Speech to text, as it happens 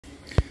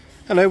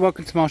Hello,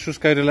 welcome to Marshall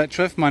Skoda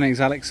Letchworth. My name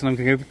is Alex and I'm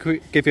going to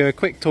give you a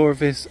quick tour of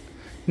this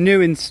new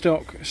in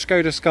stock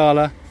Skoda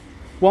Scala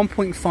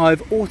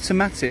 1.5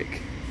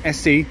 automatic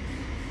SE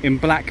in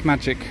Black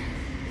Magic.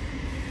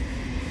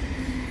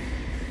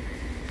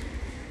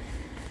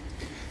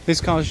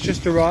 This car has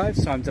just arrived,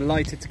 so I'm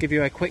delighted to give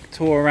you a quick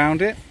tour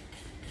around it.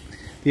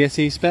 The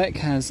SE spec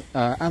has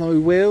alloy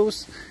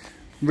wheels,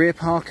 rear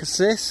park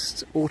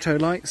assist, auto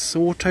lights,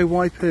 auto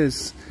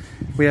wipers.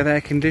 We have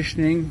air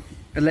conditioning,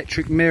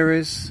 electric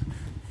mirrors,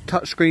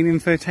 touchscreen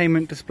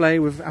infotainment display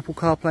with Apple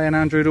CarPlay and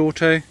Android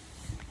Auto,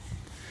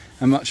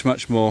 and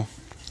much more.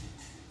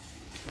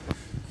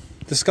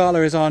 The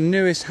Scala is our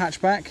newest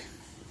hatchback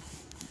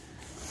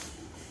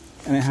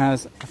and it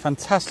has a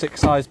fantastic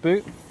size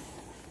boot.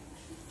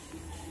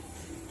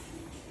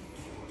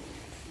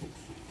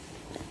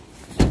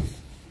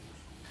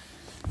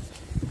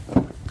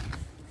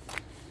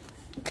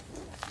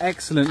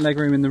 Excellent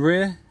legroom in the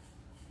rear.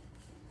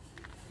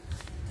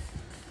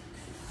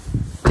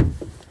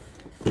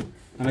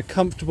 And a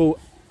comfortable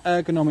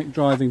ergonomic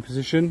driving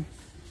position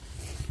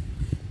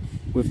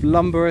with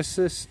lumbar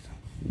assist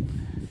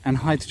and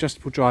height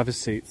adjustable driver's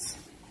seats.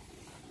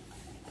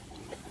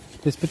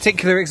 This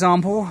particular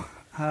example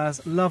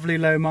has lovely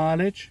low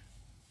mileage.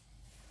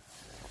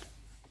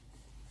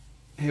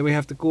 Here we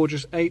have the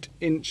gorgeous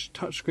 8-inch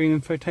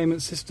touchscreen infotainment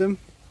system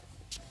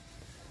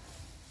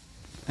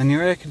and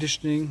your air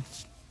conditioning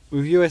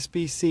with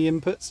USB-C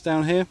inputs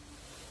down here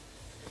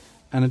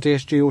and a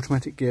DSG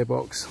automatic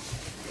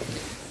gearbox.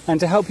 And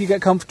to help you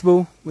get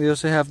comfortable, we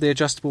also have the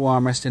adjustable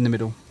armrest in the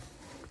middle.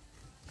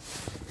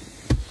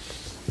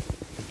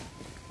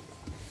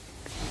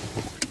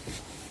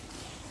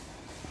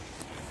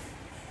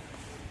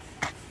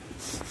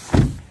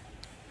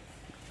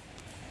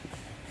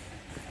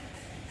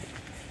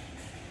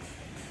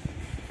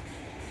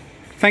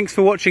 Thanks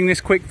for watching this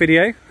quick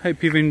video,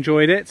 hope you've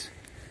enjoyed it.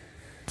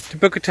 To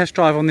book a test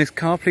drive on this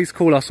car, please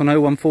call us on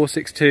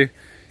 01462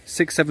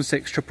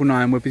 676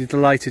 999. We'll be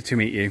delighted to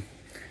meet you.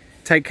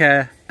 Take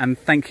care and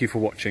thank you for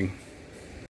watching.